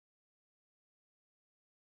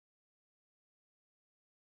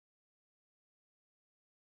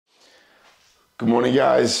Good morning,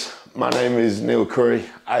 guys. My name is Neil Currey,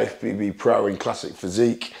 IFBB Pro in Classic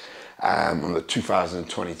Physique. I'm the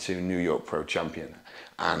 2022 New York Pro Champion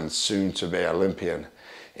and soon to be Olympian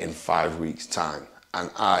in 5 weeks' time. And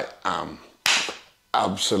I am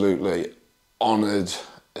absolutely honoured,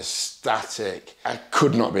 ecstatic. I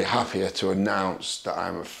could not be happier to announce that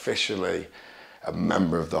I'm officially a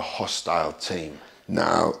member of the HOSSTILE team.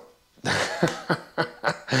 Now,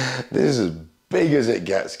 this is big as it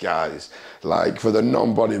gets, guys. Like, for the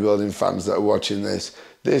non-bodybuilding fans that are watching this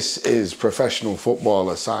is professional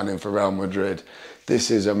footballer signing for Real Madrid. This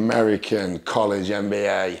is American college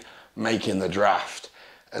NBA making the draft.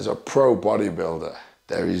 As a pro bodybuilder,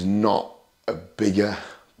 there is not a bigger,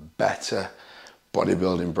 better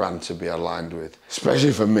bodybuilding brand to be aligned with.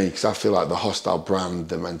 Especially for me, because I feel like the HOSSTILE brand,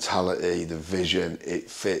 the mentality, the vision, it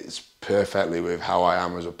fits perfectly with how I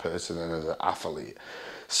am as a person and as an athlete.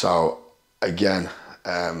 So, again,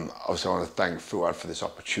 also I want to thank Fuad for this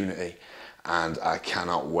opportunity, and I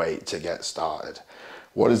cannot wait to get started.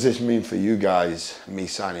 What does this mean for you guys, me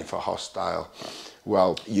signing for HOSSTILE?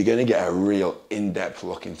 Well, you're going to get a real in-depth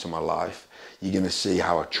look into my life. You're going to see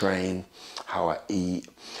how I train, how I eat,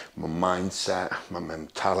 my mindset, my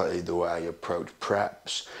mentality, the way I approach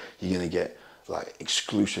preps. You're going to get like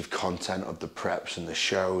exclusive content of the preps and the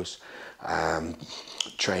shows,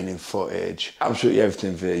 training footage, absolutely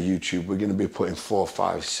everything via YouTube. We're going to be putting 4,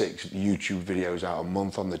 5, 6 YouTube videos out a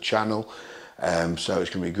month on the channel. So it's going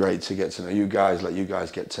to be great to get to know you guys, let you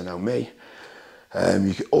guys get to know me. You're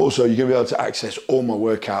going to be able to access all my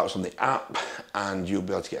workouts on the app, and you'll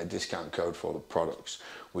be able to get a discount code for all the products,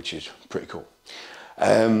 which is pretty cool.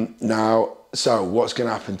 So what's going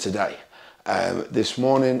to happen today? This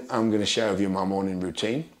morning, I'm going to share with you my morning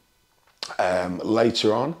routine.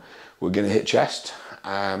 Later on, we're going to hit chest.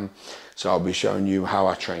 So I'll be showing you how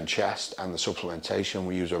I train chest and the supplementation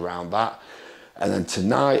we use around that. And then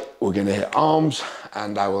tonight, we're going to hit arms,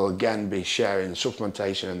 and I will again be sharing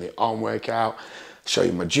supplementation and the arm workout. Show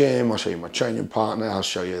you my gym, I'll show you my training partner, I'll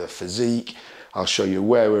show you the physique, I'll show you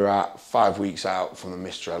where we're at 5 weeks out from the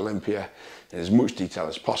Mr. Olympia in as much detail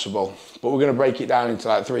as possible. But we're going to break it down into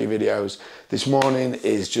like 3 videos. This morning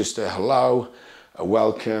is just a hello, a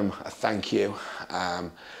welcome, a thank you,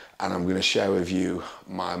 and I'm going to share with you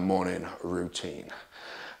my morning routine.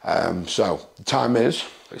 So the time is,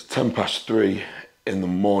 it's 3:10 in the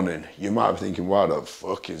morning. You might be thinking, why the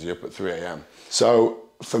fuck is he up at 3 AM?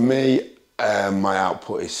 So for me, my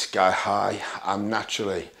output is sky high. I'm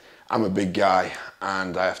a big guy,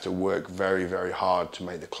 and I have to work very, very hard to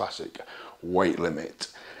make the classic weight limit.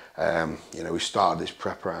 You know, we started this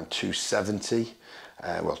prep around 270,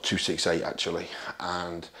 well 268 actually,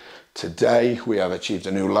 and today we have achieved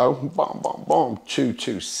a new low,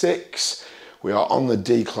 226. We are on the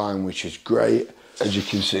decline, which is great. As you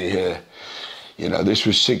can see here, you know, this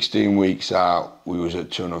was 16 weeks out, we was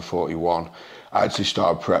at 241. I actually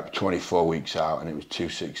started prep 24 weeks out, and it was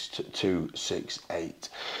 268.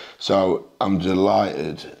 So I'm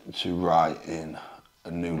delighted to write in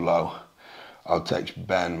a new low. I'll text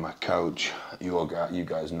Ben, my coach. You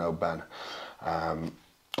guys know Ben.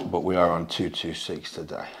 But we are on 226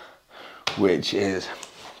 today, which is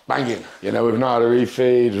banging. You know, we've not had a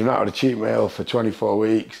refeed, we've not had a cheat meal for 24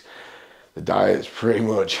 weeks. The diet's pretty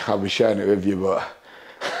much, I'll be sharing it with you, but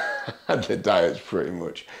the diet's pretty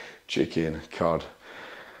much chicken, cod,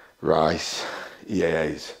 rice,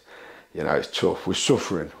 EAAs. You know, it's tough. We're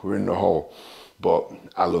suffering. We're in the hole. But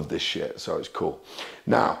I love this shit, so it's cool.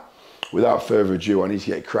 Now, without further ado, I need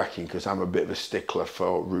to get cracking because I'm a bit of a stickler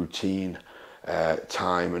for routine,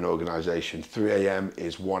 time and organisation. 3 AM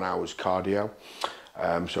is 1 hour's cardio.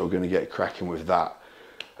 So we're going to get cracking with that.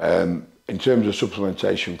 In terms of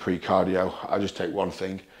supplementation pre-cardio, I just take one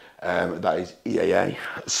thing, that is EAA.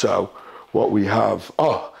 So what we have,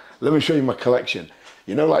 let me show you my collection.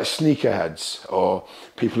 You know, like sneakerheads or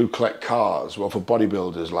people who collect cars, well, for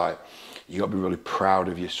bodybuilders, like, you got to be really proud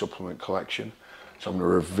of your supplement collection. So I'm going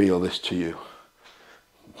to reveal this to you.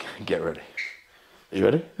 Get ready. Are you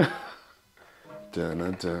ready? Dun,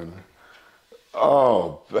 dun, dun.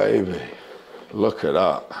 Oh, baby. Look at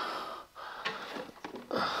that.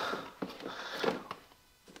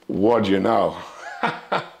 What do you know?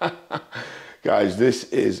 Guys, this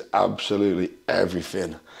is absolutely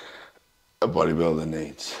everything a bodybuilder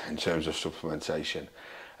needs in terms of supplementation.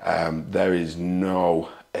 There is no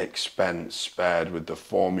expense spared with the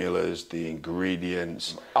formulas, the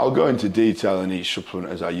ingredients. I'll go into detail in each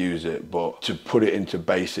supplement as I use it, but to put it into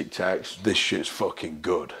basic text, this shit's fucking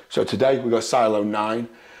good. So today we've got Silo 9.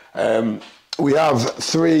 We have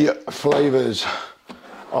 3 flavors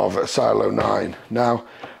of Silo 9. Now,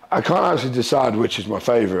 I can't actually decide which is my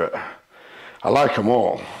favorite. I like them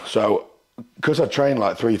all. So, because I train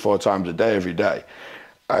like 3-4 times a day every day,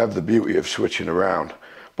 I have the beauty of switching around.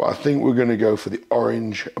 But I think we're gonna go for the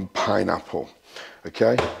orange and pineapple,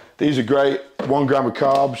 okay? These are great, 1 gram of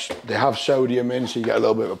carbs. They have sodium in, so you get a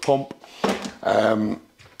little bit of a pump.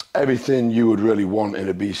 Everything you would really want in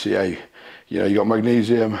a BCA. You know, you got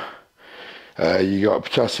magnesium, you got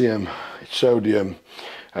potassium, sodium,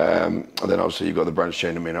 and then obviously you've got the branched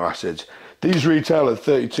chain amino acids. These retail at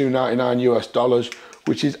 $32.99 US,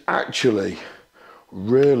 which is actually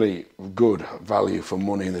really good value for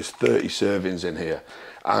money. There's 30 servings in here.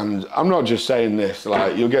 And I'm not just saying this,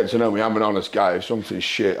 like, you'll get to know me, I'm an honest guy. If something's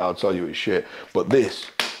shit, I'll tell you it's shit. But this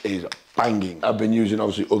is banging. I've been using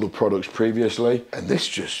obviously other products previously, and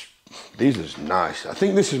these are nice. I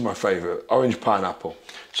think this is my favorite, orange pineapple.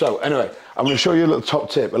 So anyway, I'm gonna show you a little top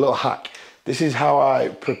tip, a little hack. This is how I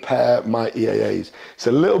prepare my EAAs. It's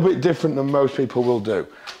a little bit different than most people will do.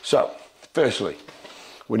 So, firstly,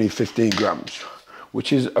 we need 15 grams,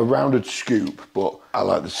 which is a rounded scoop, but I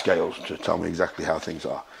like the scales to tell me exactly how things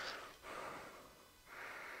are.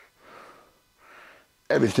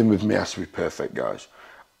 Everything with me has to be perfect, guys.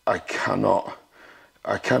 I cannot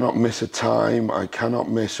miss a time, I cannot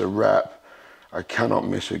miss a rep, I cannot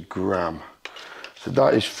miss a gram. So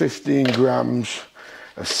that is 15 grams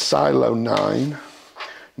of Silo 9.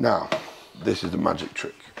 Now, this is the magic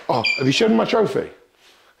trick. Oh, have you shown my trophy?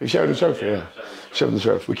 Have you shown the trophy? Yeah. Show them the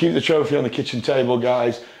trophy. We keep the trophy on the kitchen table,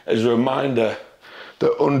 guys, as a reminder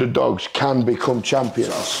that underdogs can become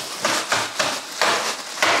champions.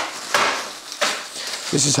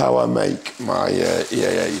 This is how I make my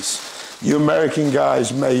EAAs. You American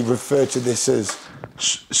guys may refer to this as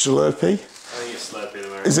Slurpee. I think it's Slurpee in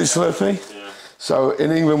America. Is it Slurpee? Yeah. So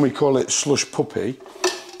in England we call it slush puppy.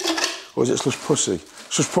 Or is it slush pussy?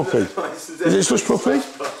 Slush puppy. Is it slush puppy?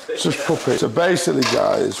 Slush puppy. So basically,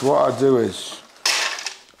 guys, what I do is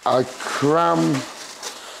I cram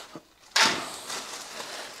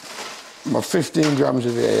my 15 grams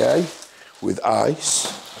of EAA with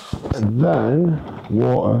ice, and then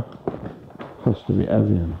water has to be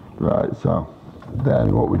Evian. Right, so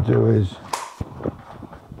then what we do is,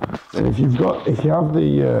 and if you have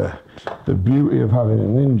the beauty of having a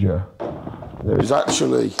Ninja, there is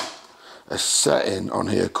actually a setting on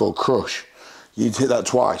here called Crush. You'd hit that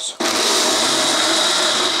twice.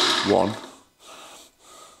 1,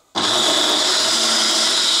 2.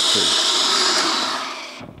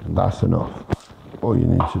 And that's enough. All you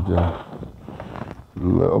need to do, a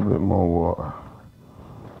little bit more water.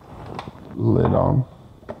 Lid on.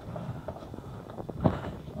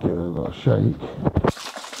 Give it a little shake.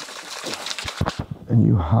 And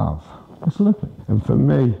you have a Slurpee. And for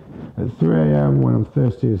me, at 3 AM when I'm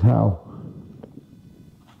thirsty as hell,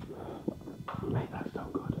 mate, that's so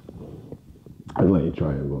good. I'd let you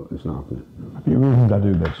try it, but it's not happening. A few reasons I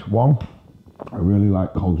do this. 1, I really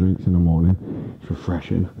like cold drinks in the morning. It's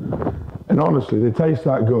refreshing. And honestly, they taste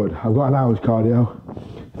that good. I've got an hour's cardio.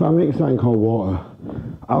 If I make something called water,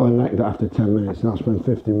 I'll neck that after 10 minutes and I'll spend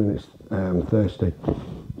 50 minutes thirsty.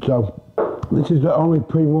 So, this is the only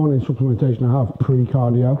pre-morning supplementation I have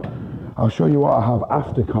pre-cardio. I'll show you what I have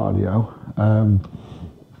after cardio.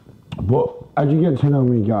 But as you get to know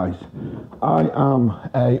me, guys, I am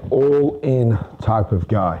a all-in type of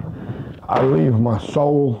guy. I leave my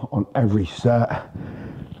soul on every set.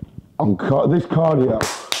 On this cardio,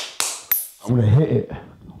 I'm gonna hit it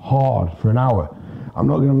hard for an hour. I'm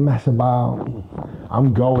not gonna mess about.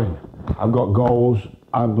 I'm going. I've got goals.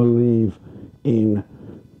 I believe in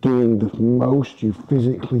doing the most you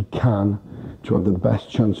physically can to have the best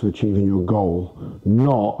chance of achieving your goal,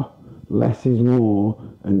 not less is more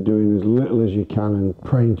and doing as little as you can and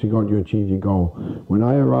praying to God you achieve your goal. When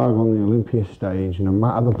I arrive on the Olympia stage, no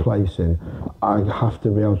matter the placing, I have to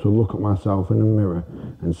be able to look at myself in the mirror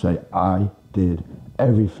and say, I did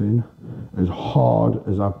everything as hard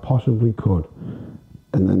as I possibly could.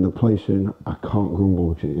 And then the placing, I can't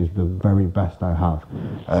grumble, because it is the very best I have.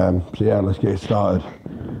 So yeah, let's get it started.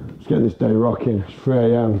 Let's get this day rocking. It's 3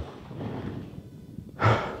 AM.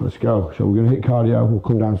 Let's go. So we're going to hit cardio. We'll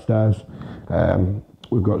come downstairs.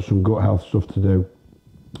 We've got some gut health stuff to do.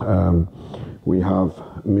 We have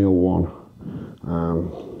meal 1,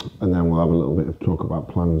 and then we'll have a little bit of talk about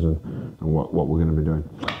plans and what we're going to be doing.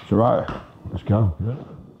 So right, let's go.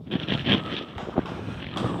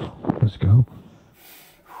 Let's go.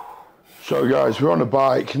 So guys, we're on the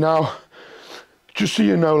bike now. Just so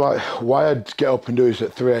you know, like, why I'd get up and do this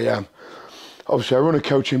at 3 AM. Obviously, I run a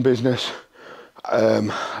coaching business.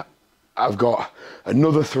 I've got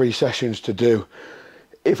another 3 sessions to do.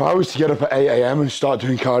 If I was to get up at 8 AM and start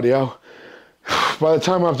doing cardio, by the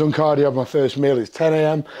time I've done cardio, my first meal is 10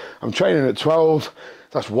 AM. I'm training at 12.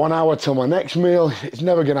 That's 1 hour till my next meal. It's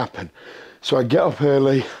never gonna happen. So I get up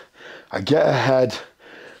early, I get ahead,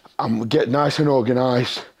 I get nice and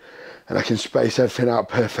organized, and I can space everything out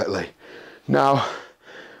perfectly. Now,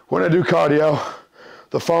 when I do cardio,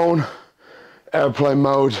 the phone, airplane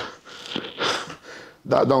mode,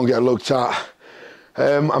 that don't get looked at.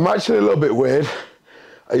 I'm actually a little bit weird.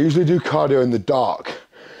 I usually do cardio in the dark.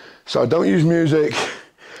 So I don't use music.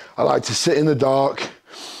 I like to sit in the dark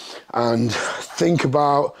and think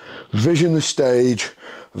about, vision the stage,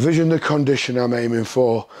 vision the condition I'm aiming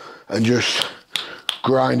for, and just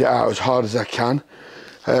grind it out as hard as I can.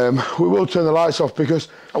 We will turn the lights off because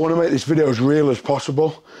I want to make this video as real as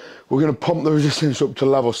possible. We're going to pump the resistance up to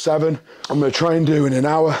level 7. I'm going to try and do in an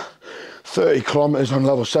hour 30 kilometers on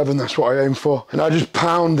level 7. That's what I aim for. And I just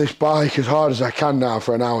pound this bike as hard as I can now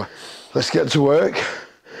for an hour. Let's get to work.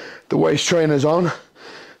 The waist trainer's on.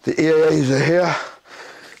 The EAAs are here.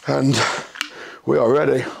 And we are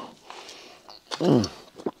ready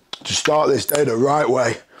to start this day the right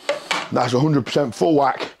way. That's 100% full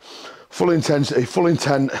whack, full intensity, full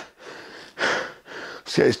intent.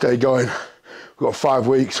 Let's get this day going. We've got 5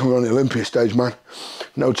 weeks and we're on the Olympia stage, man.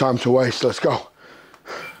 No time to waste, let's go.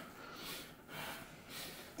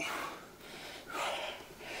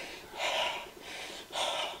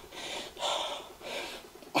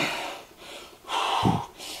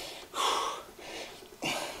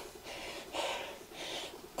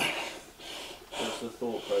 What's the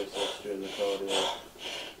thought process during the cardio?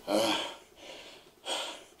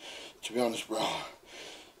 To be honest, bro,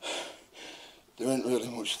 there ain't really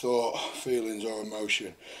much thought, feelings or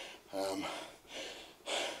emotion.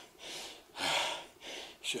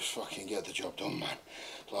 It's just fucking get the job done, man.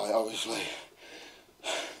 Like, obviously,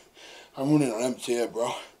 I'm running on empty here,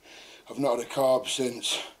 bro. I've not had a carb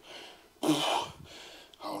since, I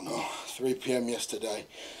don't know, 3 PM yesterday.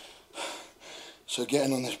 So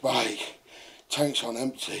getting on this bike, tank's on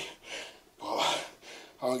empty, but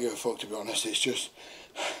I don't give a fuck, to be honest. It's just,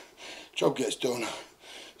 job gets done.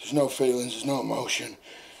 There's no feelings, there's no emotion.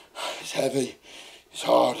 It's heavy, it's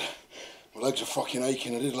hard. My legs are fucking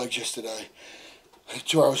aching. I did legs yesterday. I did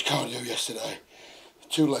 2 hours cardio yesterday.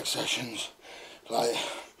 2 leg sessions. Like,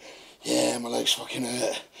 yeah, my legs fucking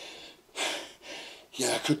hurt.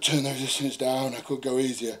 Yeah, I could turn the resistance down, I could go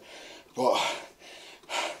easier. But,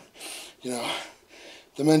 you know,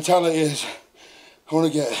 the mentality is, I want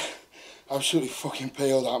to get absolutely fucking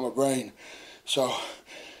peeled out of my brain. So,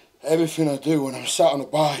 everything I do when I'm sat on a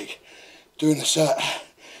bike, doing the set,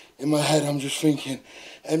 in my head I'm just thinking,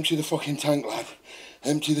 empty the fucking tank, lad.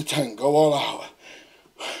 Empty the tank, go all out.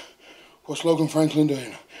 What's Logan Franklin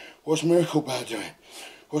doing? What's Miracle Bear doing?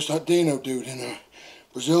 What's that Dino dude in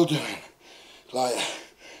Brazil doing? Like,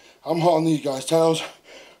 I'm hot on these guys' tails.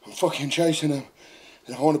 I'm fucking chasing them.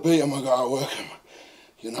 And if I want to beat them, I gotta outwork them.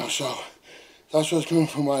 You know, so that's what's coming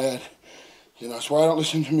from my head. You know, that's why I don't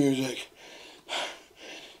listen to music.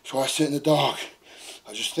 That's why I sit in the dark.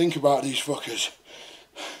 I just think about these fuckers.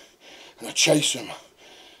 And I chase them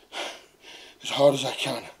as hard as I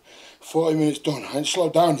can. 40 minutes done. I ain't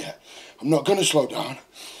slowed down yet. I'm not gonna slow down.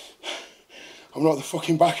 I'm not the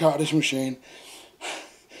fucking back out of this machine.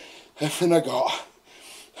 Everything I got.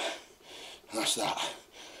 And that's that.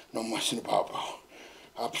 No messing about, bro.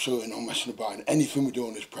 Absolutely no messing about in anything we do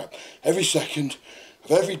on this prep. Every second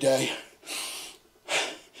of every day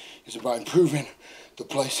is about improving the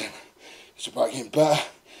placing. It's about getting better,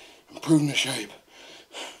 improving the shape.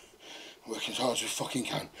 Working as hard as we fucking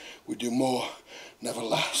can. We do more, never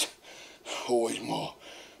less. Always more,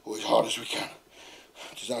 always hard as we can.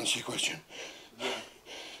 Does that answer your question? Yeah.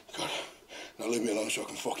 Good. Now leave me alone so I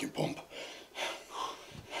can fucking pump.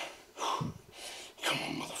 Come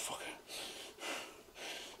on, motherfucker.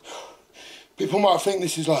 People might think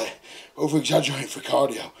this is like over-exaggerating for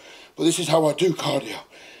cardio, but this is how I do cardio.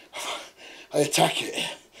 I attack it.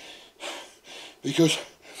 Because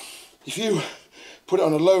if you put it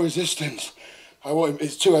on a low resistance,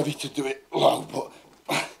 it's too heavy to do it low, but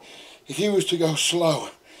if you was to go slow,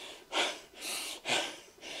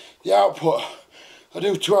 the output, I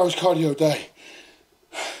do 2 hours cardio a day.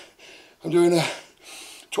 I'm doing a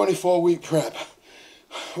 24-week prep.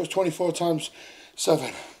 It was 24 times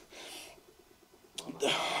 7.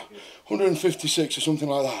 156 or something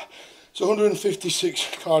like that. So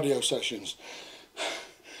 156 cardio sessions.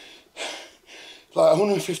 Like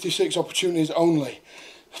 156 opportunities only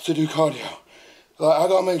to do cardio. Like, I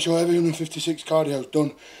gotta make sure every 156 cardio is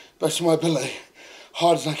done best of my ability,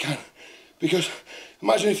 hard as I can. Because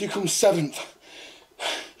imagine if you come 7th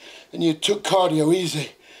and you took cardio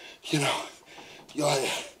easy, you know,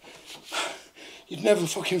 you'd never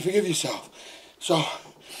fucking forgive yourself. So,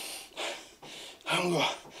 only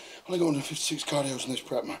got 156 cardios in this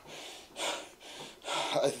prep, man.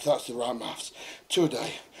 If that's the right maths. 2 a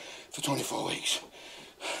day for 24 weeks.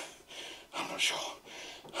 I'm not sure.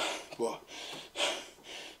 But,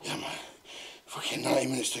 yeah, man. Fucking 90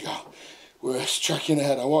 minutes to go. We're tracking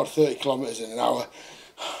ahead. I walked 30 kilometres in an hour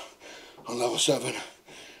on level 7.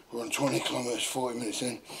 We're on 20 kilometres, 40 minutes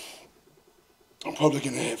in. I'm probably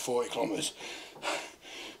going to hit 40 kilometres,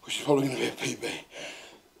 which is probably going to be a PB.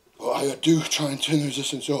 But I do try and turn the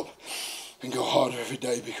resistance up and go harder every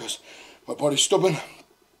day because my body's stubborn.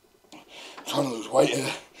 I'm trying to lose weight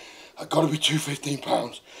here. I've got to be 215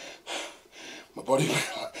 pounds. My body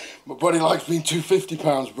likes being 250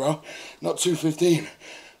 pounds, bro, not 215.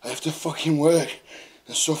 I have to fucking work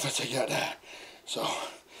and suffer to get there. So,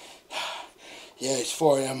 yeah, it's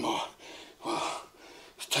 4 AM, but, well,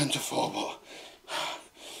 it's 10 to 4, but,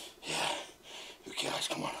 yeah, who cares,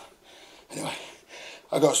 come on. Anyway,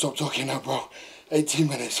 I gotta stop talking now, bro. 18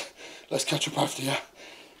 minutes, let's catch up after, yeah?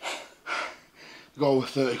 Goal with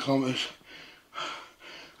 30 kilometres.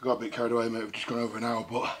 I got a bit carried away, mate, we've just gone over an hour,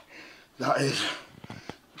 but that is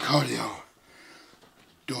cardio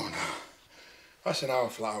done. That's an hour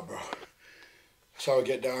flat out, bro. That's how I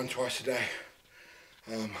get down twice a day.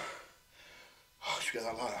 Oh, should get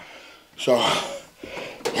that light on. So,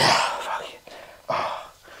 yeah, fuck it.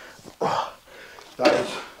 That is,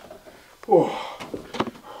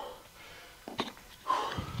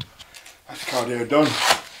 that's cardio done.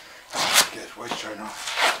 Get this weight train off.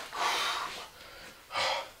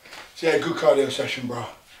 So yeah, good cardio session, bro.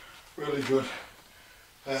 Really good.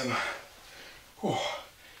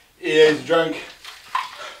 EA's a drink.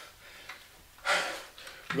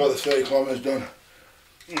 We got the 30 kilometres done.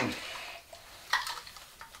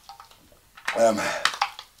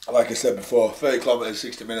 Like I said before, 30 kilometres,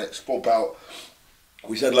 60 minutes, full pelt.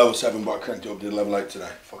 We said level 7, but I cranked it up, did level 8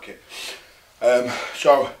 today. Fuck it.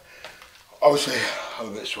 So, obviously, I'm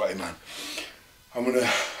a bit sweaty, man. I'm gonna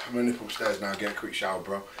nip upstairs now, get a quick shower,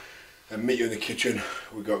 bro. And meet you in the kitchen.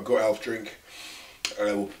 We've got gut health drink.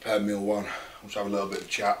 We'll prepare meal 1. We'll just have a little bit of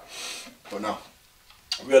chat. But no,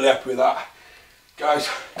 I'm really happy with that. Guys,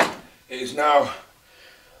 it is now,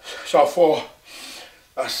 so 4.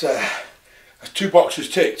 That's 2 boxes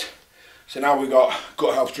ticked. So now we've got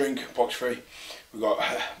gut health drink, box 3. We've got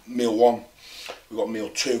meal 1. We've got meal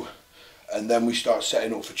 2. And then we start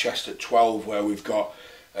setting up for chest at 12, where we've got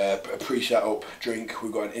a pre-set up drink,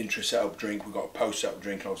 we've got an intra set up drink, we've got a post set up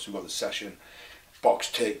drink, and obviously we've got the session. Box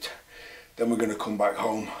ticked. Then we're going to come back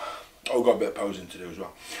home. Oh, we've got a bit of posing to do as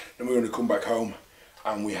well. Then we're going to come back home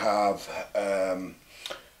and we have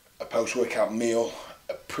a post-workout meal,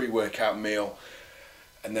 a pre-workout meal,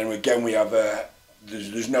 and then again we have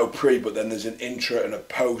there's no pre, but then there's an intra and a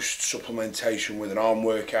post supplementation with an arm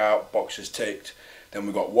workout, boxes ticked. Then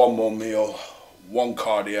we've got 1 more meal, 1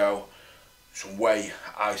 cardio, some whey,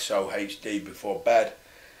 ISO, HD before bed,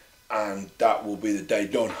 and that will be the day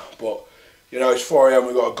done. But you know, it's 4 AM,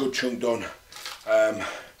 we've got a good chunk done.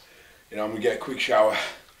 You know, I'm gonna get a quick shower,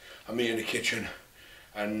 I'll meet in the kitchen,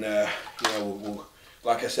 and you know, we'll,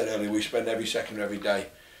 like I said earlier, we spend every second of every day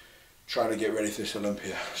trying to get ready for this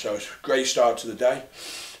Olympia. So it's a great start to the day.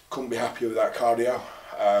 Couldn't be happier with that cardio.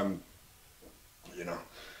 You know,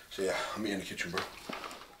 so yeah, I'll meet you in the kitchen, bro.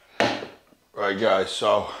 Right guys,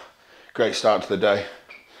 so great start to the day.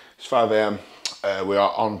 It's 5 AM, we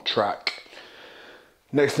are on track.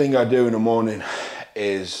 Next thing I do in the morning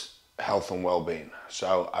is health and well-being.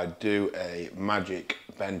 So I do a magic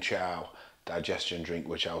Ben Chow digestion drink,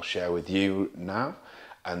 which I'll share with you now.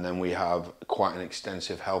 And then we have quite an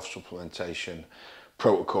extensive health supplementation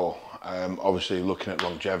protocol. Obviously looking at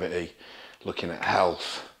longevity, looking at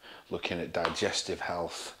health, looking at digestive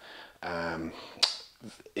health,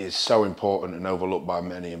 is so important and overlooked by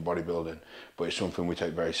many in bodybuilding, but it's something we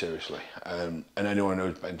take very seriously. And anyone who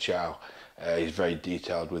knows Ben Chow, he's very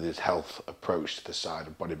detailed with his health approach to the side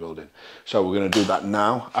of bodybuilding. So we're going to do that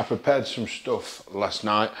now. I prepared some stuff last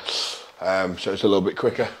night, so it's a little bit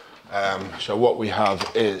quicker. So what we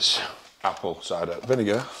have is apple cider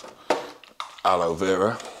vinegar, aloe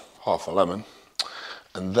vera, half a lemon,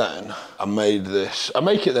 and then I made this. I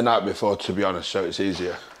make it the night before, to be honest, so it's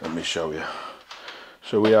easier. Let me show you.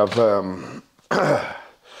 So we have,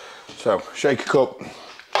 so shake a cup,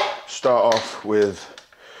 start off with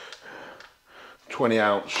 20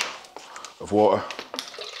 ounce of water.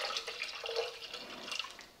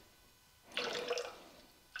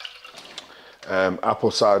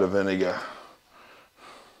 Apple cider vinegar,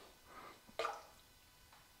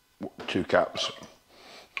 2 caps.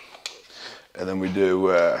 And then we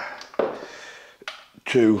do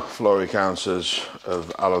 2 floric ounces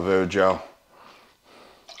of aloe vera gel.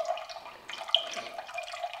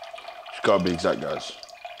 It's got to be exact, guys.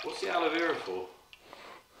 What's the aloe vera for?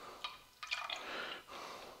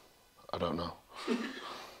 I don't know.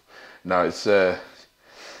 No, it's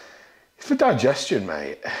for digestion,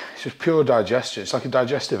 mate. It's just pure digestion. It's like a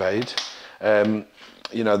digestive aid.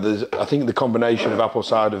 You know, I think the combination of apple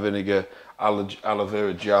cider vinegar, aloe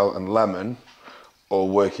vera gel and lemon all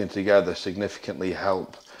working together significantly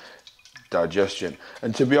help digestion.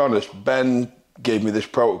 And to be honest, Ben gave me this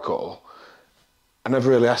protocol. I never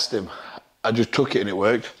really asked him. I just took it and it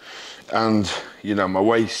worked. And, you know, my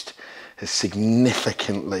waist has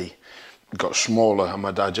significantly got smaller and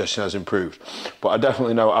my digestion has improved. But I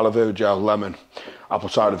definitely know aloe vera gel, lemon, apple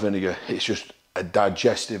cider vinegar, it's just a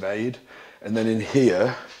digestive aid. And then in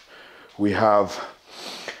here, we have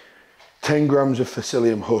 10 grams of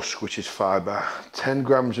psyllium husk, which is fiber, 10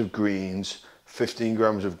 grams of greens, 15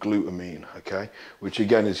 grams of glutamine, okay? Which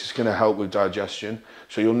again is just gonna help with digestion.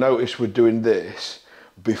 So you'll notice we're doing this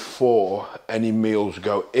before any meals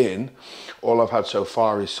go in. All I've had so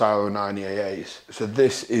far is Silo-90AAs. So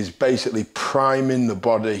this is basically priming the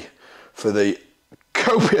body for the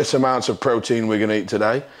copious amounts of protein we're gonna eat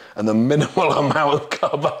today and the minimal amount of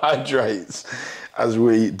carbohydrates as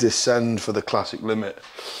we descend for the classic limit.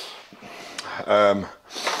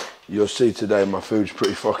 You'll see today my food's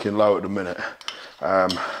pretty fucking low at the minute.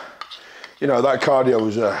 You know, that cardio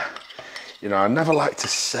was you know, I never like to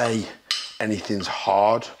say anything's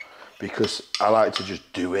hard because I like to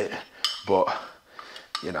just do it, but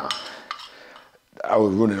you know, I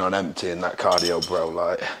was running on empty in that cardio, bro.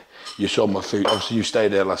 Like, you saw my food, obviously you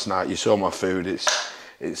stayed there last night, you saw my food.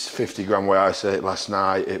 It's 50 gram whey isolate last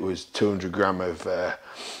night. It was 200 gram of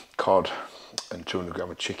cod and 200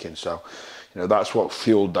 gram of chicken. So, you know, that's what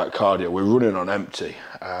fueled that cardio. We're running on empty.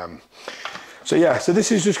 So yeah, so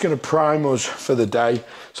this is just gonna prime us for the day.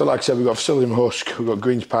 So like I said, we've got psyllium husk, we've got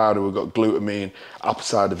greens powder, we've got glutamine, apple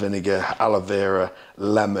cider vinegar, aloe vera,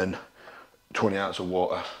 lemon, 20 ounce of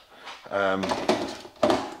water.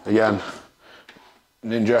 Again,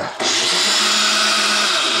 Ninja.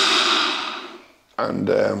 And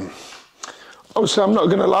obviously I'm not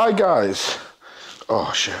gonna lie, guys.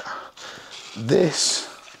 Oh shit. This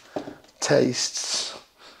tastes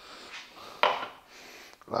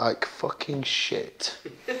like fucking shit.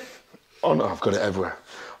 Oh no, I've got it everywhere.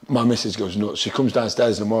 My missus goes nuts. She comes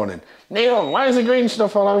downstairs in the morning. Neil, why is the green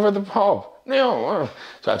stuff all over the hob? Neil,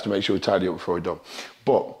 so I have to make sure we tidy up before we're done.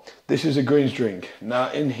 But this is a greens drink. Now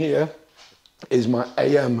in here is my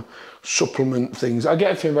AM supplement things. I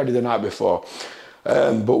get everything ready the night before.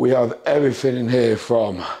 But we have everything in here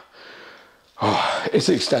from, it's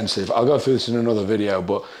extensive. I'll go through this in another video,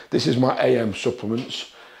 but this is my AM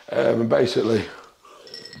supplements. And basically,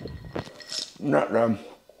 not them.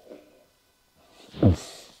 Mate,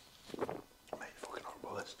 fucking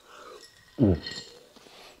horrible this.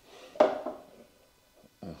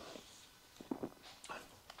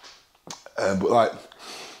 But like,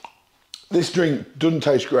 this drink doesn't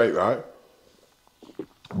taste great, right?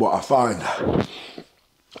 But I find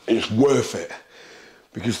it's worth it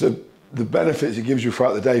because the benefits it gives you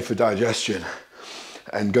throughout the day for digestion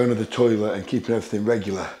and going to the toilet and keeping everything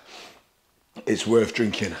regular, it's worth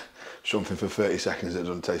drinking something for 30 seconds that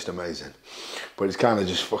doesn't taste amazing. But it's kind of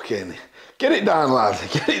just fucking, get it down, lad,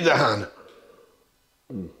 get it down.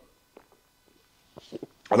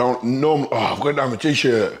 I don't normally, I've got it down my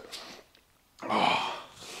t-shirt. Oh,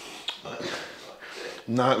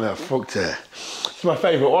 nightmare, fucked it. It's my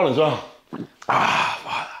favourite one as well.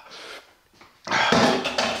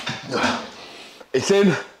 It's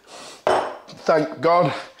in, thank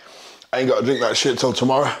God. I ain't got to drink that shit till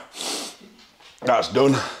tomorrow. That's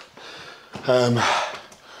done.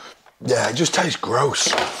 Yeah, it just tastes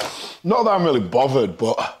gross. Not that I'm really bothered,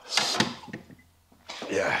 but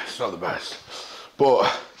yeah, it's not the best.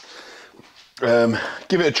 But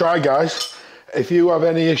give it a try, guys. If you have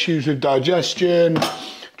any issues with digestion,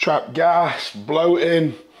 trapped gas,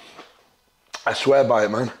 bloating, I swear by it,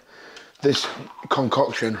 man. This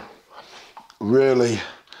concoction really,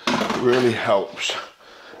 really helps.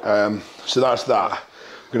 So that's that.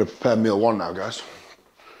 I'm gonna prepare meal one now, guys.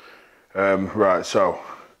 Right, so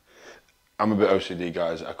I'm a bit OCD,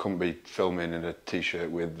 guys. I couldn't be filming in a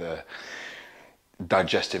t-shirt with the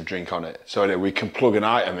digestive drink on it. So anyway, we can plug an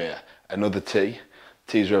item here, another tea.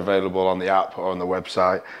 Teas are available on the app or on the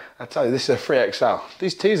website. I tell you, this is a 3XL.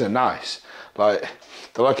 These teas are nice. Like,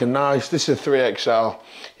 they're like a nice, this is a 3XL,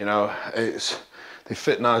 you know, they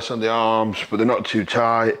fit nice on the arms, but they're not too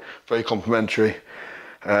tight, very complimentary.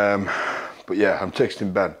 But yeah, I'm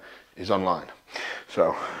texting Ben, he's online.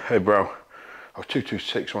 So, hey bro, I was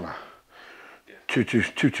 226, wasn't I? Yeah.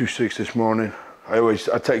 226 this morning. I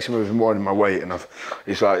text him every morning my weight, and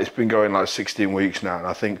it's been going like 16 weeks now, and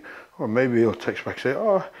I think, oh, maybe he'll text back and say,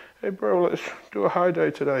 oh, hey bro, let's do a high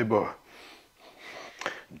day today, but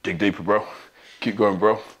dig deeper, bro. Keep going,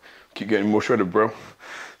 bro. Keep getting more shredded, bro.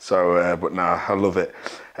 So, but nah, I love it.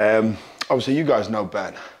 Obviously, you guys know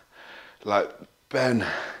Ben. Like, Ben,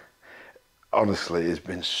 honestly, has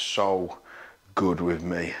been so good with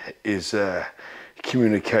me. His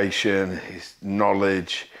communication, his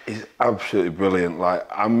knowledge, is absolutely brilliant. Like,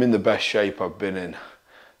 I'm in the best shape I've been in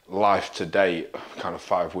life to date, kind of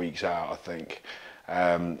 5 weeks out, I think.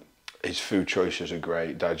 His food choices are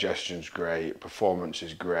great, digestion's great, performance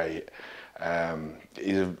is great.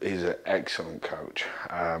 He's an excellent coach.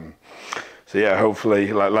 So yeah,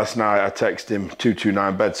 hopefully, like last night I texted him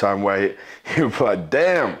 229 bedtime weight. He replied,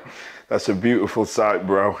 damn, that's a beautiful sight,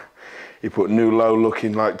 bro. He put new low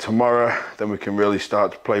looking like tomorrow, then we can really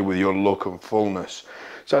start to play with your look and fullness.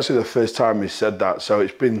 It's actually the first time he said that. So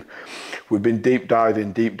we've been deep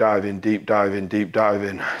diving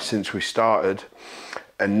since we started.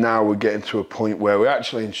 And now we're getting to a point where we're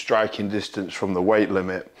actually in striking distance from the weight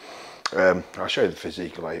limit. I'll show you the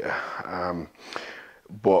physique later.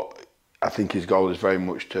 But I think his goal is very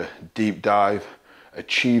much to deep dive,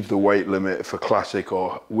 achieve the weight limit for classic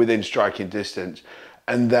or within striking distance,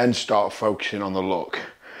 and then start focusing on the look.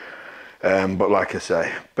 But like I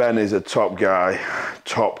say, Ben is a top guy,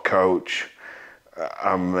 top coach.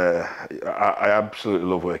 I absolutely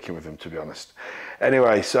love working with him, to be honest.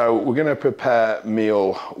 Anyway, so we're going to prepare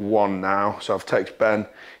meal 1 now. So I've texted Ben,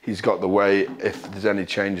 he's got the weight. If there's any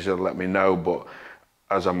changes, he'll let me know. But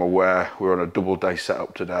as I'm aware, we're on a double day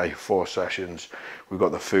setup today, 4 sessions. We've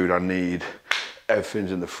got the food I need,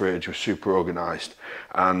 everything's in the fridge, we're super organised.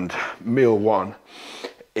 And meal 1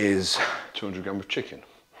 is 200 grams of chicken.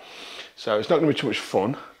 So it's not going to be too much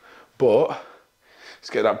fun, but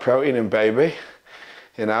let's get that protein in, baby.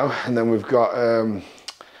 You know, and then we've got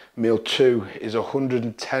meal 2 is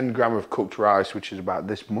 110 gram of cooked rice, which is about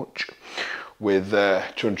this much, with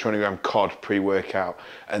 220 gram cod pre-workout.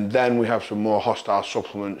 And then we have some more HOSSTILE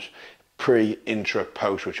supplements pre, intra,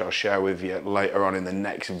 post, which I'll share with you later on in the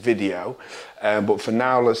next video. But for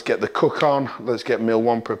now, let's get the cook on. Let's get meal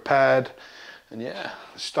 1 prepared. And yeah,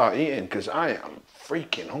 let's start eating, because I am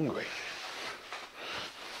freaking hungry.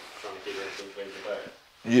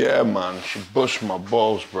 Yeah, man, she bust my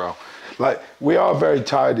balls, bro. Like, we are very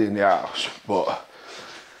tidy in the house, but,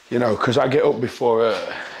 you know, because I get up before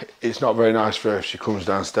her, it's not very nice for her if she comes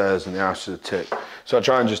downstairs and the house is a tip. So I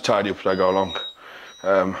try and just tidy up as I go along.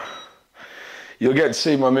 You'll get to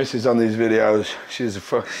see my missus on these videos.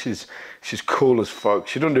 She's cool as fuck.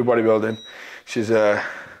 She doesn't do bodybuilding. She's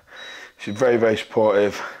very, very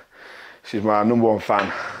supportive. She's my #1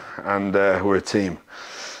 fan, and we're a team.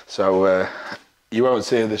 So, you won't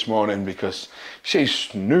see her this morning because she's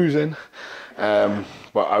snoozing, but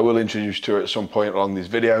I will introduce to her at some point along these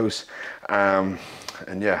videos. And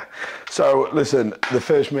yeah, so listen, the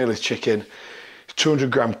first meal is chicken,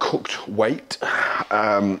 200 gram cooked weight.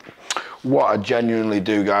 What I genuinely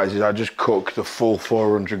do, guys, is I just cook the full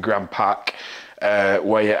 400 gram pack,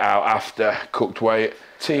 weigh it out after cooked weight.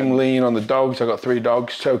 Team lean on the dogs. I've got 3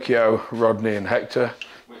 dogs, Tokyo, Rodney and Hector.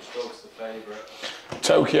 Which dog's the favourite?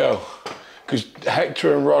 Tokyo. Because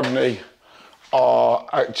Hector and Rodney are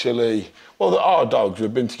actually, well, they are dogs.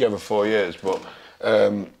 We've been together 4 years, but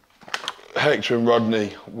Hector and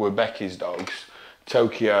Rodney were Becky's dogs.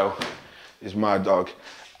 Tokyo is my dog.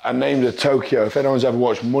 I named her Tokyo. If anyone's ever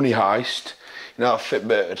watched Money Heist, you know that fit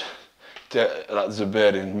bird? There's a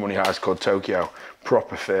bird in Money Heist called Tokyo,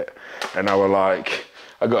 proper fit. And I was like,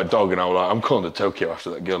 I got a dog and I was like, I'm calling her Tokyo after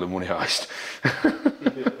that girl in Money Heist.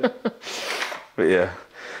 But yeah,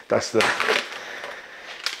 that's the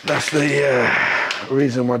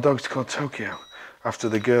reason my dog's called Tokyo, after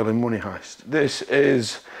the girl in Money Heist. This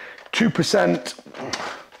is 2%.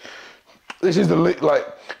 This is like,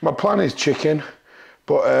 my plan is chicken,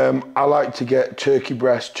 but I like to get turkey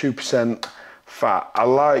breast, 2% fat. I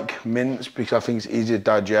like mince because I think it's easier to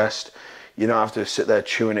digest. You don't have to sit there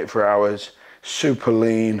chewing it for hours. Super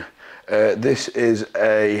lean. This is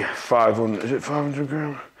a 500, is it 500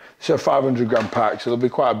 gram? It's a 500 gram pack, so there'll be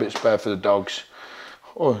quite a bit spare for the dogs.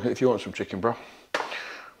 Or if you want some chicken, bro,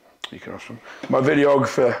 you can have some. My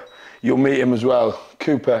videographer, you'll meet him as well,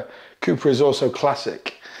 Cooper. Cooper is also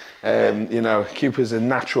classic. You know, Cooper's a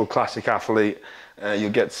natural classic athlete.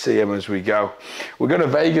 You'll get to see him as we go. We're going to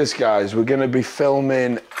Vegas, guys. We're going to be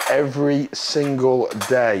filming every single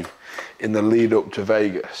day in the lead up to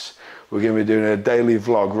Vegas. We're going to be doing a daily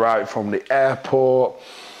vlog right from the airport.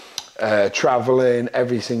 traveling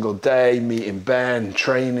every single day, meeting Ben,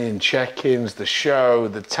 training, check-ins, the show,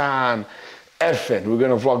 the tan, everything. We're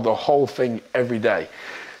going to vlog the whole thing every day.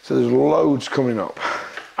 So there's loads coming up.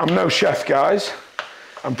 I'm no chef, guys.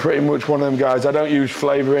 I'm pretty much one of them guys. I don't use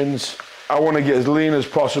flavorings. I want to get as lean as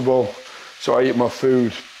possible, so I eat my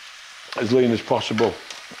food as lean as possible.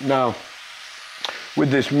 Now, with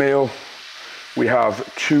this meal, we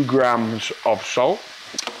have 2 grams of salt,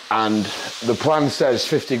 and the plan says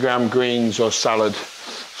 50-gram greens or salad,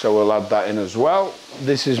 so we'll add that in as well.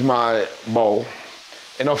 This is my bowl.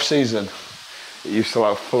 In off season, it used to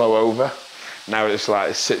like flow over. Now it's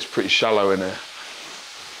like, it sits pretty shallow in here.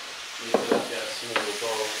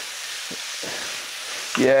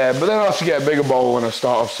 Yeah, but then I have to get a bigger bowl when I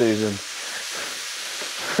start off season.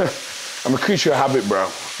 I'm a creature of habit, bro.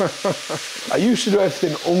 I used to do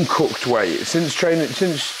everything uncooked weight. Since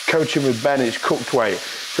coaching with Ben, it's cooked weight.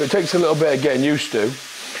 So it takes a little bit of getting used to.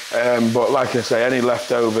 But like I say, any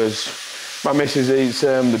leftovers, my missus eats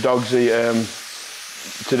them, the dogs eat them.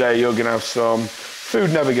 Today you're gonna have some.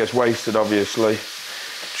 Food never gets wasted, obviously.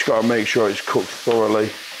 Just gotta make sure it's cooked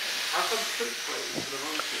thoroughly.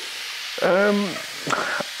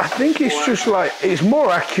 I think it's just like, it's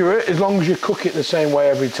more accurate as long as you cook it the same way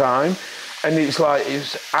every time. And it's like,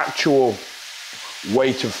 it's actual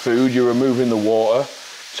weight of food, you're removing the water.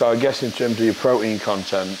 So I guess in terms of your protein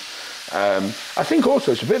content, I think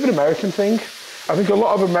also it's a bit of an American thing. I think a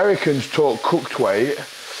lot of Americans talk cooked weight,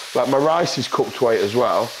 like my rice is cooked weight as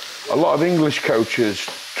well. A lot of English coaches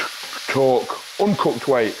talk uncooked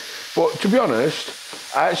weight. But to be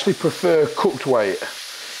honest, I actually prefer cooked weight,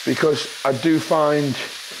 because I do find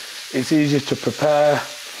it's easier to prepare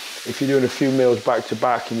if you're doing a few meals back to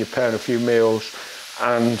back and you're pairing a few meals.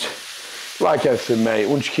 And like everything, mate,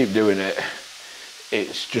 once you keep doing it,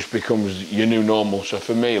 it just becomes your new normal. So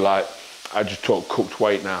for me, like, I just talk cooked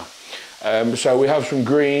weight now. So we have some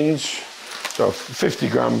greens, so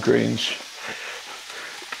 50-gram greens.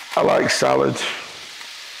 I like salad,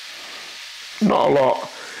 not a lot.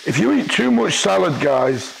 If you eat too much salad,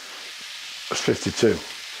 guys, that's 52. It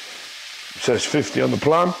says 50 on the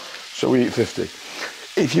plan, so we eat 50.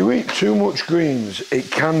 If you eat too much greens,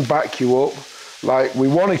 it can back you up. Like, we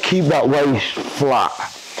want to keep that waist flat.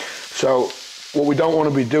 So what we don't want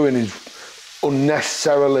to be doing is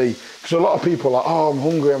unnecessarily, because a lot of people are like, oh, I'm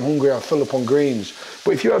hungry, I'll fill up on greens.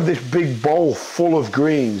 But if you have this big bowl full of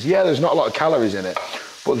greens, yeah, there's not a lot of calories in it,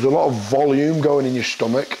 but there's a lot of volume going in your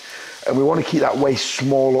stomach, and we want to keep that waist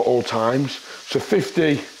small at all times. So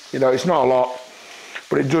 50, you know, it's not a lot,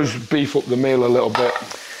 but it does beef up the meal a little bit.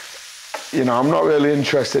 You know, I'm not really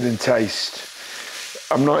interested in taste.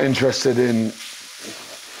 I'm not interested in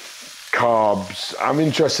carbs. I'm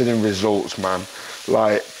interested in results, man.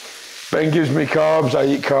 Like, Ben gives me carbs, I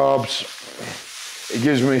eat carbs. He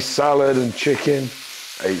gives me salad and chicken,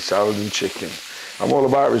 I eat salad and chicken. I'm all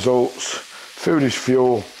about results. Food is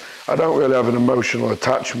fuel. I don't really have an emotional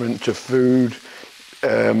attachment to food.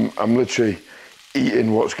 I'm literally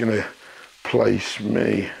eating what's gonna place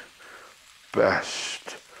me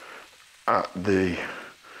best at the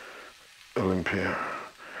Olympia.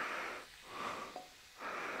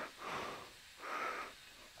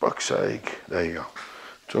 Fuck's sake, there you go,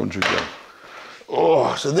 200 gram.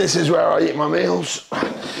 Oh, so this is where I eat my meals.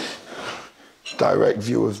 Direct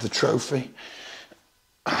view of the trophy.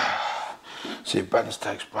 See if Ben's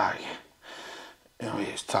text back. You know,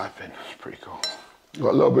 he's typing, it's pretty cool.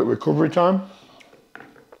 Got a little bit of recovery time.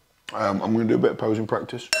 I'm gonna do a bit of posing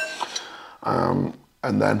practice. And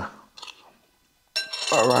then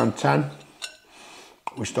around 10,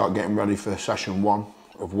 we start getting ready for session 1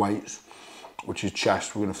 of weights, which is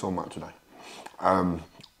chest. We're gonna film that today. And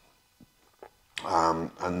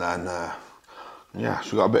then, yeah,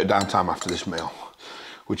 so we've got a bit of downtime after this meal,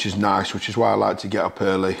 which is nice, which is why I like to get up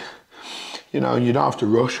early. You know, and you don't have to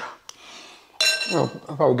rush. You know,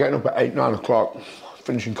 if I were getting up at 8, 9 o'clock,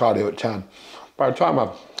 finishing cardio at 10, by the time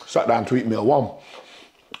I've sat down to eat meal 1,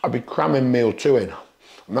 I'd be cramming meal 2 in.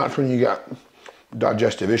 And that's when you get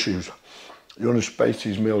digestive issues. You want to space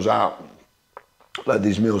these meals out, let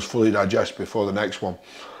these meals fully digest before the next one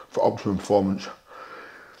for optimum performance.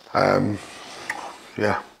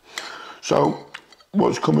 Yeah. So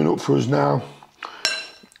what's coming up for us now?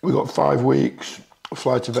 We've got 5 weeks.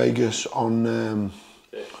 Fly to Vegas on the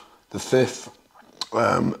 5th.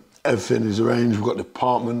 Everything is arranged. We've got the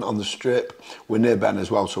apartment on the Strip. We're near Ben as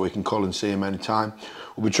well, so we can call and see him anytime.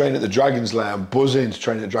 We'll be training at the Dragon's Lair. I'm buzzing to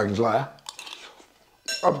train at Dragon's Lair.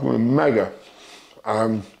 That's going to be mega.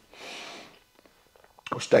 We're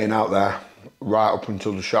staying out there right up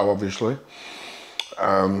until the show, obviously.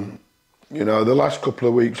 You know, the last couple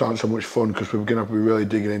of weeks aren't so much fun because we're going to be really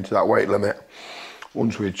digging into that weight limit.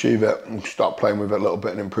 Once we achieve it, we'll start playing with it a little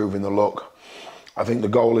bit and improving the look. I think the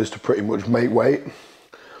goal is to pretty much make weight,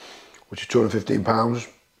 which is 215 pounds,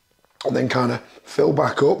 and then kind of fill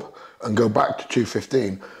back up and go back to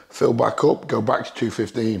 215. Fill back up, go back to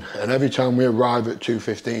 215. And every time we arrive at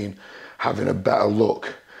 215, having a better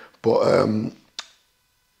look. But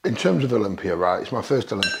in terms of Olympia, right, it's my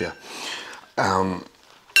first Olympia.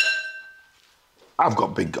 I've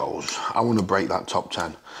got big goals. I want to break that top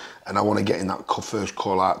 10, and I want to get in that first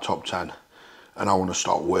call out top 10, and I want to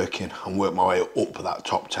start working and work my way up to that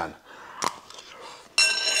top 10.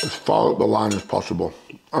 As far up the line as possible.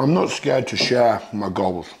 I'm not scared to share my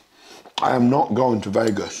goals. I am not going to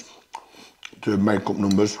Vegas to make up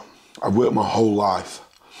numbers. I've worked my whole life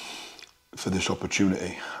for this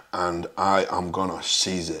opportunity, and I am gonna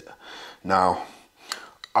seize it. Now,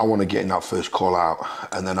 I want to get in that first call out,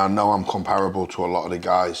 and then I know I'm comparable to a lot of the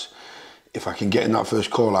guys. If I can get in that first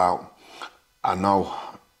call out, I know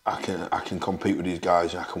I can compete with these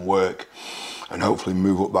guys. I can work and hopefully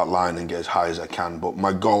move up that line and get as high as I can. But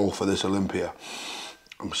my goal for this Olympia,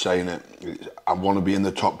 I'm saying it, I want to be in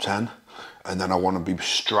the top 10, and then I want to be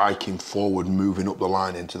striking forward, moving up the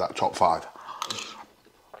line into that top 5.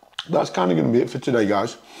 That's kind of going to be it for today,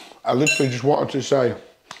 guys. I literally just wanted to say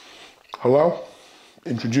hello,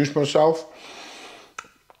 introduce myself,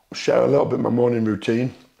 share a little bit of my morning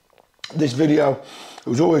routine. This video, it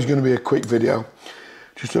was always going to be a quick video.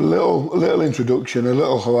 Just a little introduction, a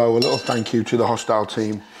little hello, a little thank you to the HOSSTILE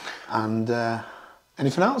team. And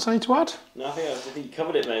anything else I need to add? No, I think you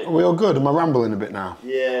covered it, mate. Are we all good? Am I rambling a bit now?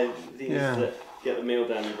 Yeah, I think just get the meal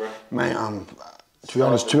down, bro. Mate, to be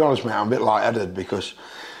honest, mate, I'm a bit lightheaded because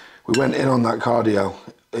we went in on that cardio.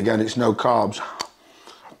 Again, it's no carbs.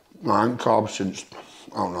 I ain't carbs since,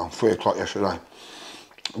 I don't know, 3 o'clock yesterday.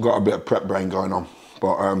 I've got a bit of prep brain going on.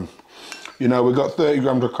 But, you know, we've got 30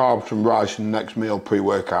 grams of carbs from rice in the next meal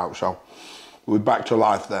pre-workout, so we're back to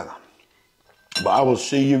life then. But I will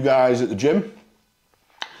see you guys at the gym.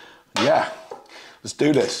 Yeah, let's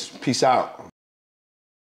do this. Peace out.